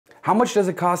How much does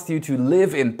it cost you to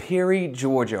live in Perry,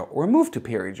 Georgia, or move to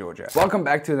Perry, Georgia? Welcome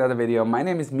back to another video. My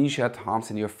name is Mischa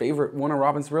Thompson, your favorite Warner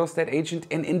Robins real estate agent.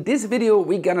 And in this video,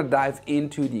 we're gonna dive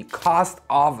into the cost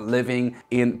of living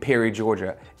in Perry,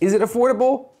 Georgia. Is it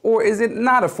affordable or is it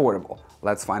not affordable?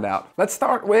 Let's find out. Let's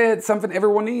start with something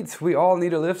everyone needs. We all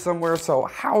need to live somewhere, so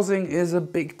housing is a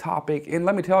big topic. And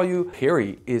let me tell you,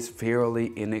 Perry is fairly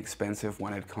inexpensive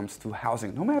when it comes to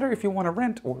housing. No matter if you want to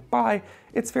rent or buy,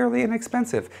 it's fairly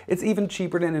inexpensive. It's even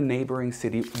cheaper than a neighboring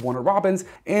city, Warner Robins.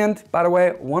 And by the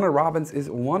way, Warner Robins is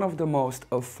one of the most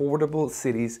affordable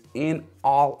cities in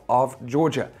all of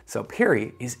Georgia. So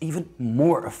Perry is even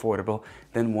more affordable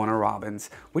than Warner Robins,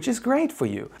 which is great for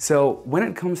you. So when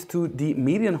it comes to the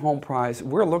median home price,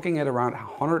 we're looking at around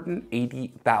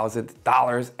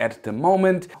 $180,000 at the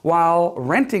moment. While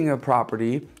renting a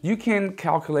property, you can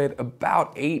calculate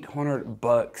about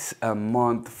 $800 a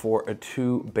month for a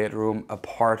 2-bedroom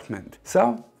apartment.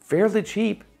 So fairly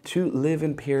cheap to live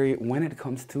in Perry when it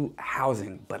comes to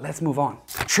housing. But let's move on.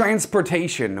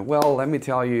 Transportation. Well, let me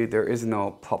tell you, there is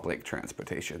no public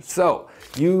transportation. So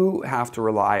you have to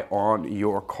rely on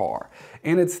your car.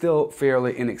 And it's still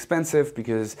fairly inexpensive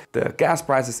because the gas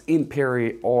prices in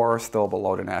Perry are still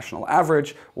below the national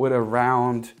average with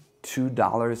around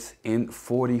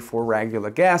 $2.40 for regular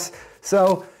gas.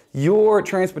 So your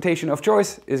transportation of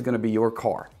choice is going to be your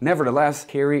car. Nevertheless,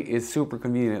 Perry is super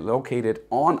convenient, located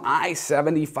on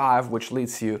I-75, which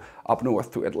leads you up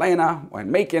north to Atlanta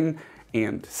and Macon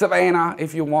and Savannah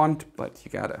if you want, but you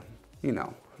gotta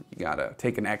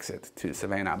take an exit to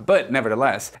Savannah. But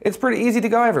nevertheless, it's pretty easy to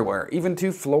go everywhere, even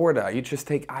to Florida. You just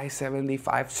take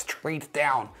I-75 straight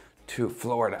down to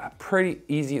Florida. Pretty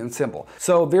easy and simple.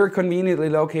 So very conveniently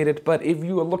located, but if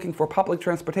you are looking for public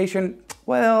transportation,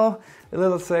 well, a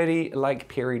little city like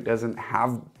Perry doesn't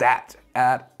have that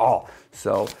at all.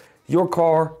 So your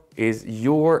car is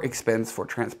your expense for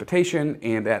transportation,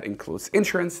 and that includes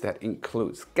insurance, that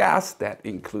includes gas, that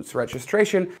includes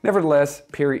registration. Nevertheless,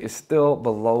 Perry is still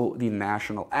below the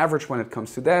national average when it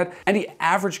comes to that. And the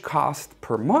average cost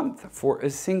per month for a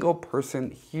single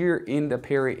person here in the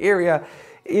Perry area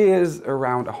is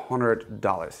around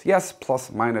 $100. Yes,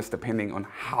 plus minus depending on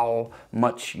how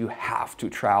much you have to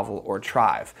travel or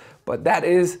drive. But that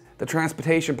is the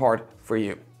transportation part for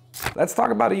you. Let's talk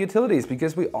about the utilities,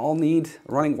 because we all need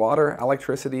running water,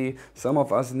 electricity. Some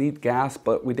of us need gas,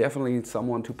 but we definitely need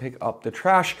someone to pick up the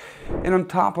trash. And on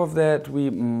top of that,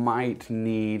 we might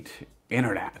need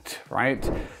internet, right?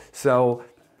 So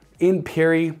in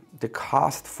Perry, the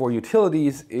cost for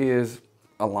utilities is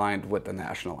aligned with the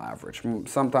national average.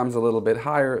 Sometimes a little bit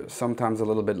higher, sometimes a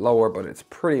little bit lower, but it's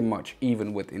pretty much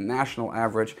even with the national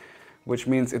average, which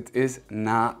means it is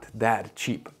not that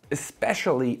cheap,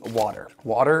 especially water.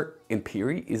 Water in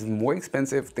Perry is more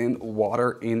expensive than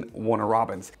water in Warner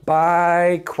Robins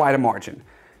by quite a margin.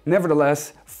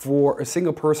 Nevertheless, for a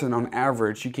single person on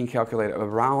average, you can calculate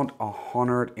around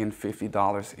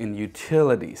 $150 in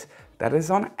utilities. That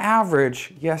is on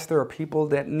average. Yes, there are people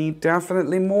that need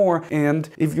definitely more. And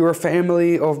if you're a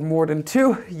family of more than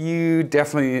 2, you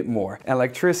definitely need more.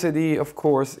 Electricity, of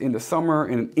course, in the summer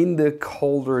and in the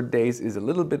colder days is a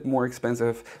little bit more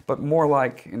expensive, but more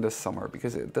like in the summer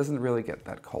because it doesn't really get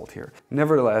that cold here.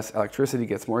 Nevertheless, electricity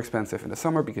gets more expensive in the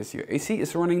summer because your AC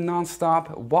is running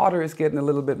nonstop. Water is getting a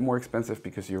little bit more expensive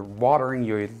because you're watering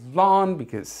your lawn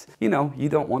because, you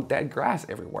don't want that grass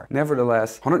everywhere.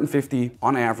 Nevertheless, $150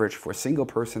 on average for a single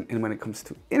person. And when it comes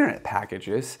to internet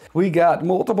packages, we got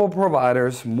multiple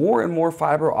providers, more and more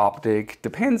fiber optic.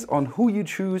 Depends on who you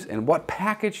choose and what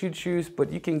package you choose,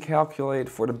 but you can calculate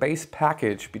for the base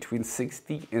package between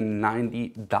 $60 and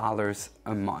 $90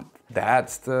 a month.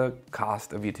 That's the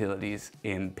cost of utilities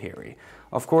in Perry.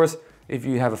 Of course, if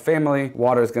you have a family,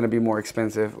 water is going to be more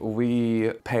expensive.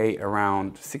 We pay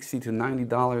around $60 to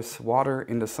 $90 water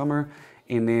in the summer,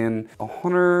 and then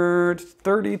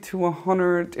 $130 to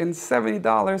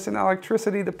 $170 in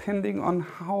electricity depending on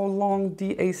how long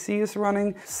the AC is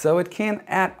running. So it can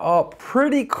add up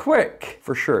pretty quick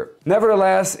for sure.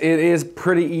 Nevertheless, it is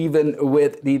pretty even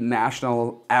with the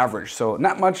national average. So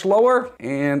not much lower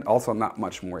and also not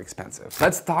much more expensive.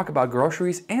 Let's talk about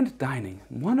groceries and dining.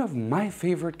 One of my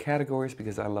favorite categories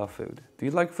because I love food. Do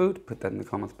you like food? Put that in the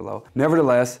comments below.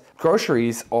 Nevertheless,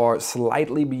 groceries are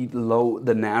slightly below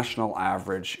the national average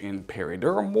in Perry.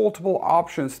 There are multiple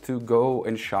options to go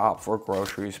and shop for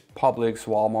groceries. Publix,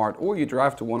 Walmart, or you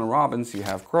drive to Warner Robins, you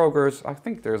have Kroger's. I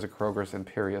think there's a Kroger's in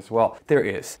Perry as well. There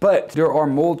is. But there are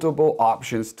multiple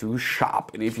options to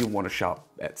shop. And if you want to shop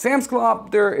At Sam's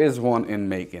Club, there is one in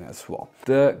Macon as well.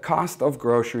 The cost of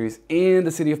groceries in the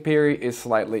city of Perry is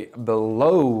slightly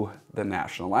below the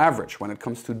national average. When it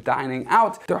comes to dining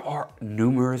out, there are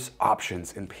numerous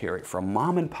options in Perry, from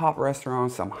mom and pop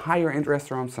restaurants, some higher end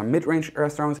restaurants, some mid-range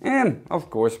restaurants, and of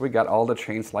course we got all the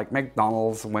chains like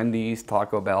McDonald's, Wendy's,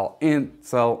 Taco Bell, and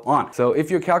so on. So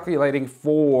if you're calculating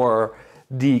for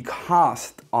the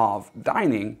cost of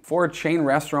dining for a chain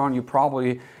restaurant, you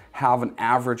probably have an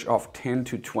average of $10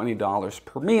 to $20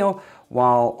 per meal,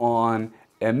 while on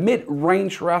a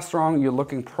mid-range restaurant, you're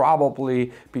looking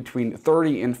probably between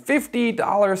 $30 and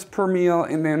 $50 per meal,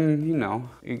 and then, you know,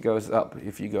 it goes up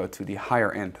if you go to the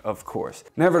higher end, of course.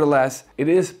 Nevertheless, it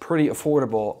is pretty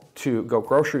affordable to go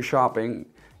grocery shopping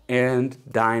and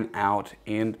dine out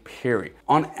in Perry.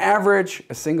 On average,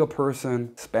 a single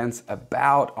person spends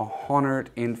about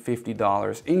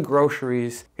 $150 in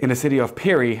groceries in the city of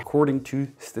Perry, according to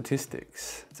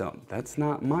statistics. So that's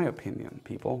not my opinion,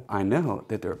 people. I know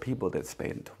that there are people that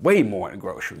spend way more in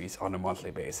groceries on a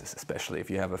monthly basis, especially if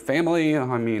you have a family.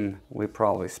 I mean, we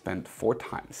probably spend 4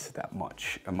 times that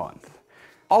much a month.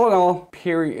 All in all,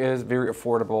 Perry is very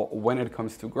affordable when it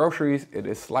comes to groceries. It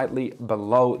is slightly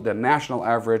below the national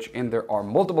average, and there are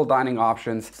multiple dining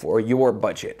options for your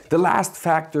budget. The last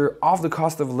factor of the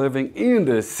cost of living in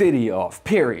the city of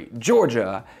Perry,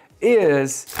 Georgia,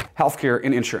 is healthcare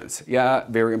and insurance. Yeah,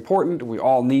 very important. We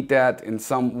all need that in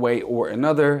some way or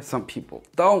another. Some people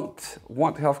don't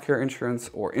want healthcare insurance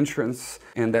or insurance,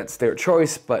 and that's their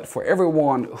choice. But for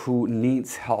everyone who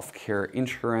needs healthcare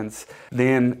insurance,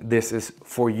 then this is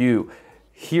for you.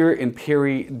 Here in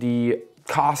Perry, the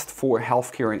cost for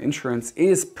healthcare and insurance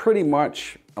is pretty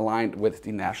much aligned with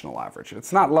the national average.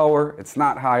 It's not lower, it's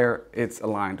not higher, it's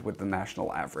aligned with the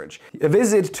national average. A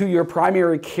visit to your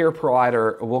primary care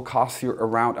provider will cost you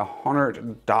around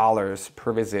 $100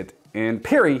 per visit in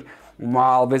Perry,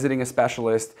 while visiting a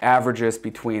specialist averages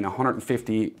between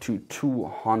 $150 to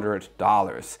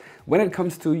 $200. When it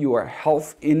comes to your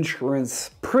health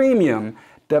insurance premium,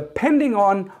 depending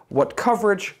on what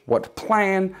coverage, what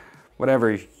plan,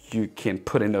 whatever you can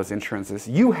put in those insurances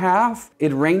you have,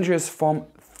 it ranges from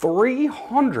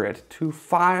 $300 to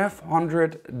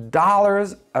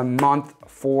 $500 a month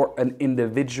for an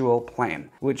individual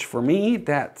plan, which for me,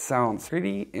 that sounds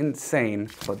pretty insane,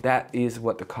 but that is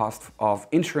what the cost of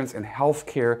insurance and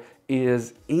healthcare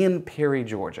is in Perry,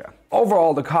 Georgia.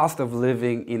 Overall, the cost of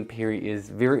living in Perry is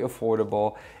very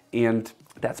affordable, and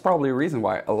that's probably a reason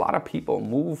why a lot of people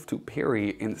move to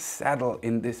Perry and settle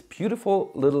in this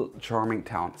beautiful little charming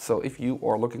town. So if you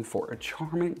are looking for a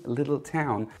charming little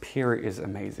town, Perry is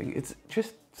amazing. It's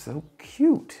just so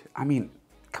cute. I mean,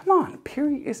 come on,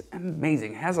 Perry is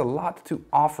amazing. It has a lot to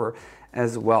offer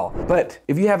as well. But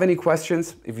if you have any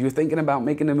questions, if you're thinking about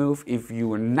making the move, if you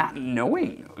are not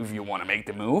knowing if you want to make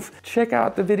the move, check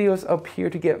out the videos up here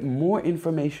to get more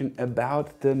information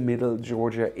about the Middle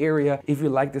Georgia area. If you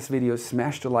like this video,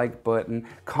 smash the like button,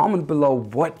 comment below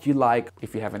what you like,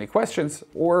 if you have any questions,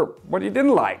 or what you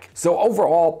didn't like. So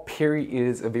overall, Perry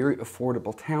is a very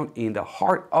affordable town in the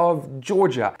heart of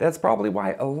Georgia. That's probably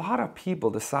why a lot of people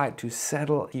decide to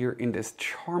settle here in this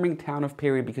charming town of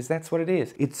Perry, because that's what it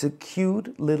is. It's a cute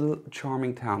little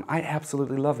charming town. I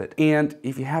absolutely love it. And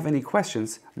if you have any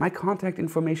questions, my contact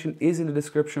information is in the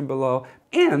description below.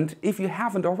 And if you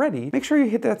haven't already, make sure you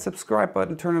hit that subscribe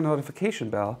button, turn the notification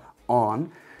bell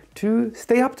on to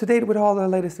stay up to date with all the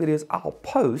latest videos I'll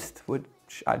post, which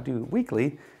I do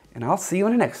weekly, and I'll see you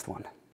in the next one.